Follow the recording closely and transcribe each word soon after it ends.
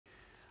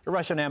The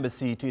Russian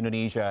embassy to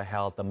Indonesia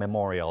held the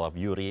memorial of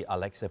Yuri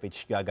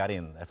Alekseyevich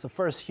Gagarin as the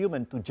first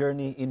human to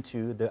journey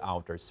into the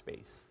outer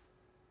space.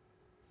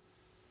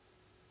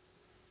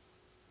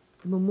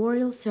 The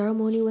memorial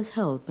ceremony was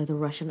held by the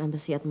Russian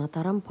embassy at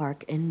Mataram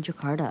Park in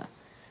Jakarta.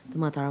 The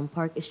Mataram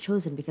Park is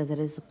chosen because it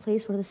is a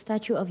place where the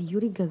statue of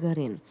Yuri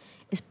Gagarin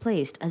is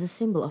placed as a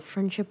symbol of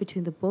friendship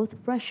between both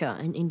Russia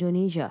and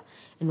Indonesia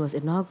and was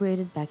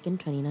inaugurated back in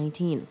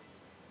 2019.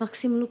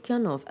 Maxim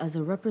Lukyanov, as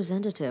a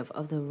representative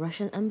of the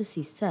Russian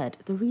embassy, said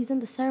the reason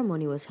the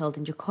ceremony was held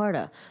in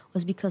Jakarta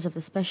was because of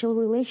the special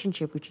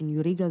relationship between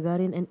Yuri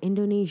Gagarin and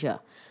Indonesia.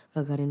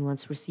 Gagarin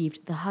once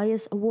received the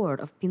highest award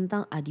of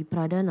Bintang Adi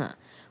Pradana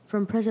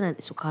from President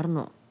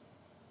Sukarno.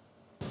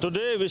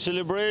 Today we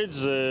celebrate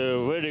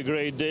a very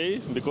great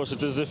day because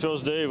it is the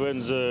first day when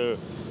the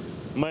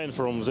man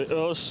from the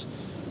Earth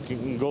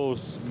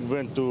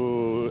went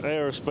to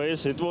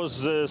airspace. It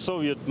was a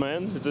Soviet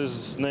man.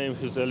 His name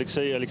is Yuri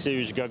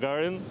Alekseyevich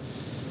Gagarin.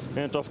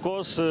 And of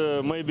course,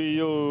 maybe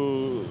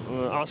you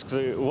ask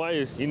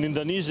why in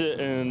Indonesia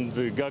and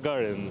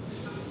Gagarin.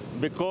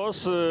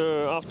 Because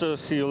after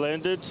he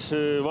landed,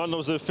 one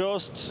of the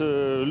first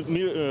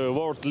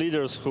world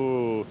leaders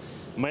who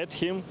met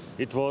him,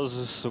 it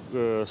was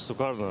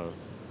Sukarno.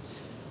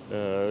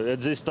 At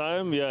this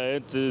time,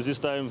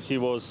 he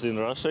was in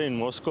Russia, in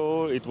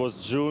Moscow. It was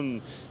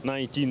June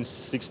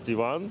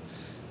 1961,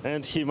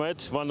 and he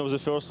met one of the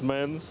first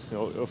men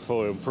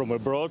from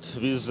abroad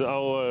with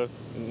our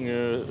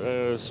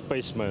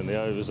spaceman,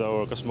 with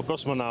our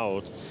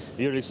cosmonaut,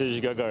 Yuri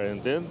Alekseyevich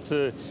Gagarin.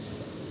 And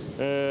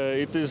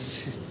it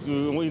is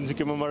in the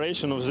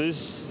commemoration of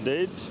this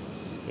date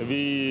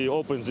we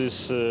opened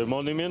this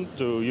monument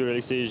to Yuri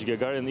Alekseyevich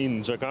Gagarin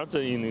in Jakarta,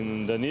 in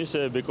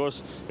Indonesia,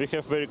 because we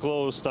have very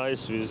close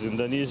ties with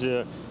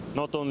Indonesia,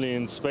 not only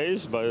in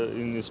space, but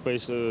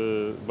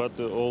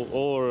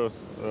all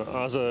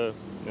other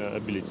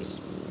abilities.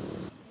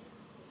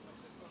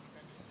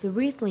 The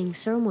wreath-laying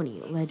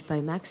ceremony, led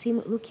by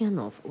Maxim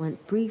Lukyanov,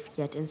 went brief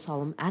yet in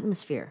solemn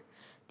atmosphere.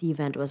 The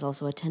event was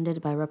also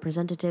attended by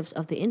representatives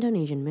of the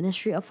Indonesian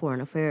Ministry of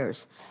Foreign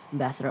Affairs,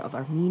 Ambassador of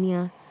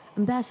Armenia,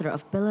 Ambassador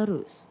of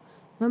Belarus,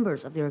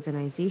 members of the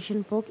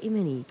organization Polk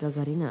Imeni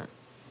Gagarina,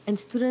 and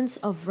students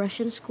of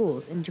Russian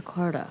schools in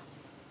Jakarta.